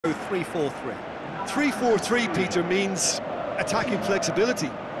3-4-3. 3-4-3, Peter, means attacking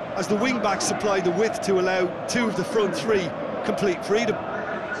flexibility, as the wing-backs supply the width to allow two of the front three complete freedom.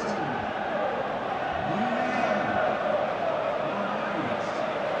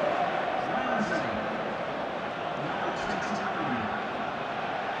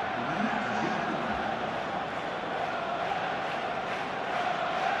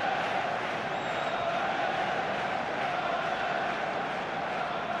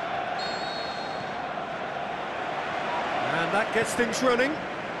 And that gets things running.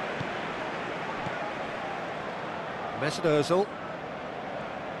 Mesut Ozil.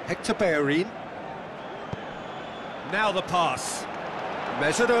 Hector Bellerin. Now the pass.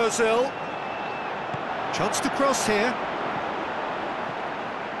 Mesut Ozil. Chance to cross here.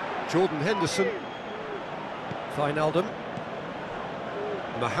 Jordan Henderson. Wijnaldum.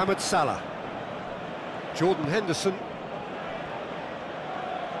 Mohamed Salah. Jordan Henderson.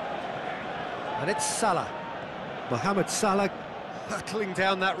 And it's Salah. Mohamed Salah hurtling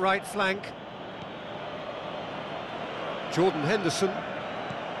down that right flank. Jordan Henderson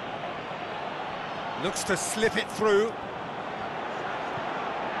looks to slip it through.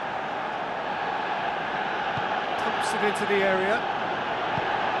 Pumps it into the area.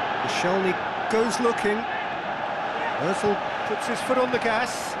 Shelny goes looking. Ozil puts his foot on the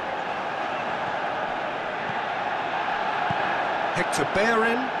gas. Hector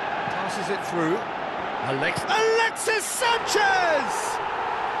Bellerin passes it through. Alexis Sanchez!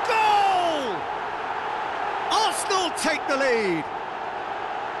 Goal! Arsenal take the lead.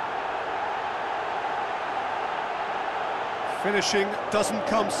 Finishing doesn't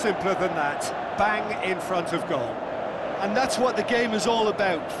come simpler than that. Bang in front of goal. And that's what the game is all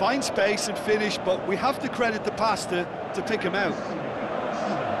about. Find space and finish, but we have to credit the passer to pick him out.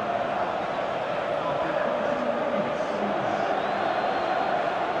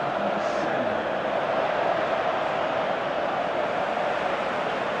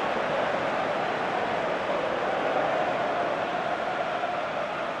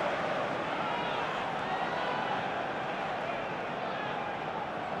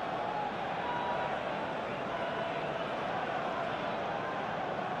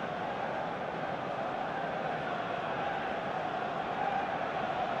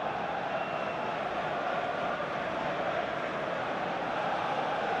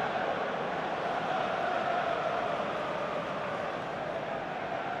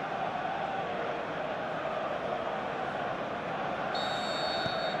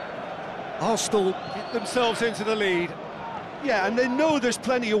 Arsenal get themselves into the lead. Yeah, and they know there's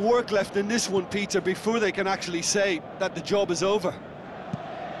plenty of work left in this one, Peter, before they can actually say that the job is over.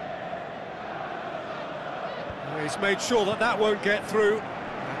 He's made sure that that won't get through.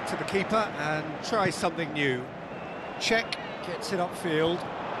 Back to the keeper and try something new. Check, gets it upfield.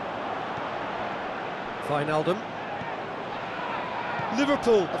 Wijnaldum.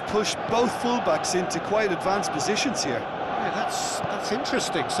 Liverpool have pushed both fullbacks into quite advanced positions here. Yeah, that's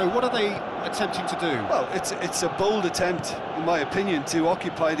interesting. So what are they attempting to do? Well, it's a bold attempt, in my opinion, to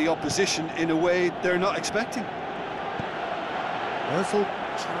occupy the opposition in a way they're not expecting. Ozil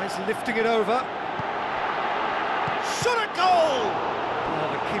tries lifting it over. Shot at goal! Oh,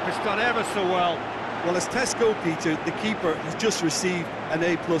 the keeper's done ever so well. Well, as Tesco, Peter, the keeper has just received an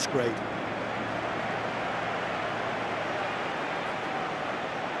A+ grade.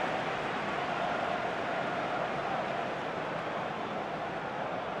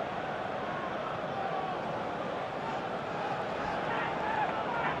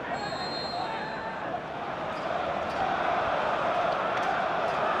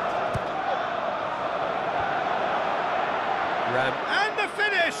 And the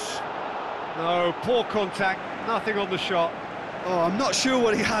finish! No, poor contact, nothing on the shot. Oh, I'm not sure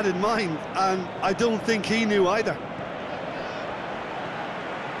what he had in mind, and I don't think he knew either.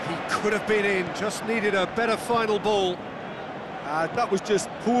 He could have been in, just needed a better final ball. That was just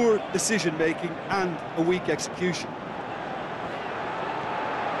poor decision-making and a weak execution.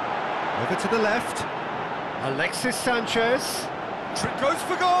 Over to the left. Alexis Sanchez. Goes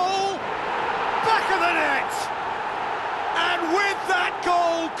for goal! Back of the net! And with that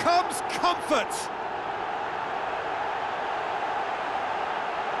goal comes comfort.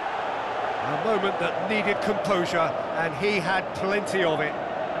 A moment that needed composure, and he had plenty of it.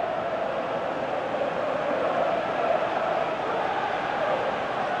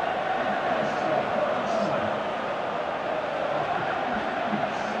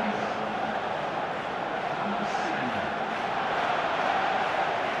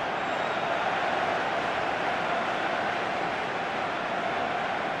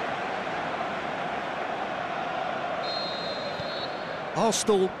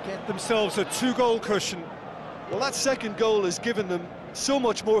 Arsenal get themselves a 2-goal cushion. Well, that second goal has given them so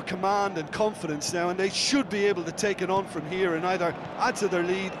much more command and confidence now, and they should be able to take it on from here and either add to their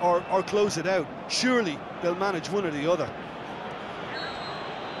lead or close it out. Surely they'll manage one or the other.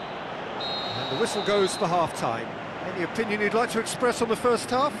 And the whistle goes for half-time. Any opinion you'd like to express on the first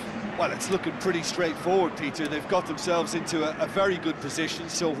half? Well, it's looking pretty straightforward, Peter. They've got themselves into a very good position,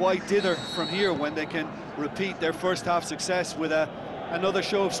 so why dither from here when they can repeat their first half success with another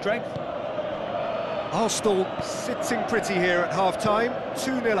show of strength? Arsenal sitting pretty here at half-time,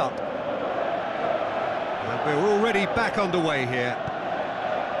 2-0 up. And we're already back underway here.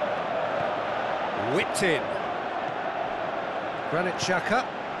 Whipped in. Granit Xhaka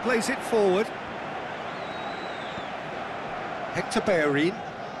plays it forward. Hector Bellerin.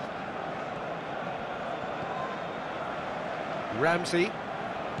 Ramsey.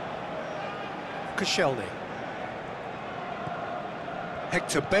 Koscielny.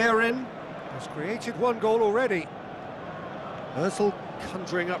 Hector Bellerin has created one goal already. Ozil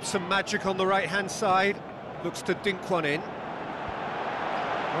conjuring up some magic on the right-hand side. Looks to dink one in.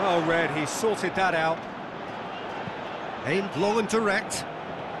 Well read, he sorted that out. Aimed long and direct.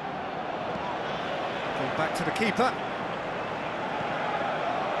 Gone back to the keeper.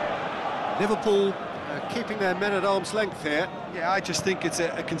 Liverpool keeping their men at arm's length here. Yeah, I just think it's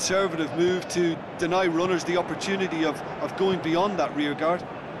a conservative move to deny runners the opportunity of going beyond that rear guard.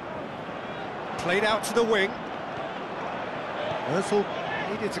 Played out to the wing. Ozil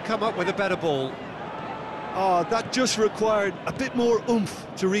needed to come up with a better ball. Oh, that just required a bit more oomph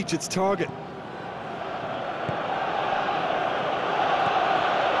to reach its target.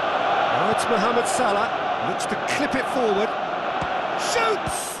 Now it's Mohamed Salah, looks to clip it forward.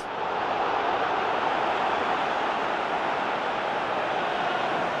 Shoots!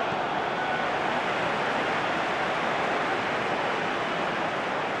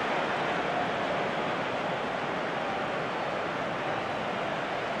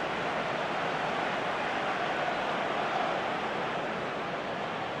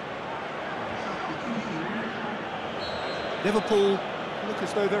 Liverpool look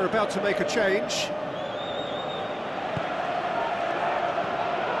as though they're about to make a change.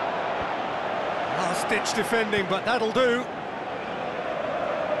 Last-ditch defending, but that'll do.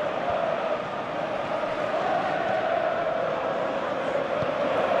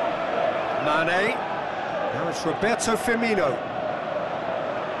 Mane. Now it's Roberto Firmino.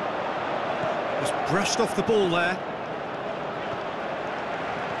 Just brushed off the ball there.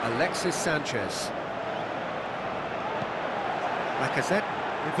 Alexis Sanchez. Lacazette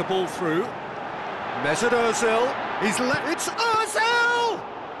with the ball through. Mesut Ozil. It's Ozil!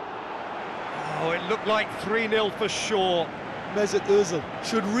 Oh, it looked like 3-0 for sure. Mesut Ozil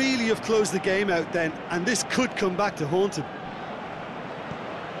should really have closed the game out then, and this could come back to haunt him.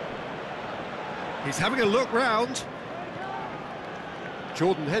 He's having a look round.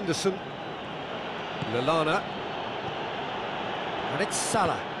 Jordan Henderson. Lallana. And it's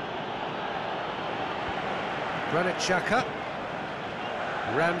Salah. Granit Xhaka.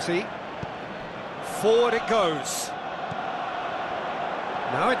 Ramsey, forward it goes.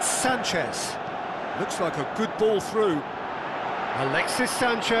 Now it's Sanchez. Looks like a good ball through. Alexis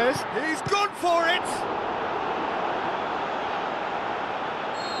Sanchez, he's gone for it!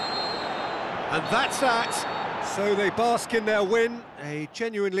 And that's that. So they bask in their win, a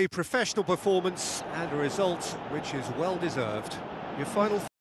genuinely professional performance and a result which is well deserved. Your final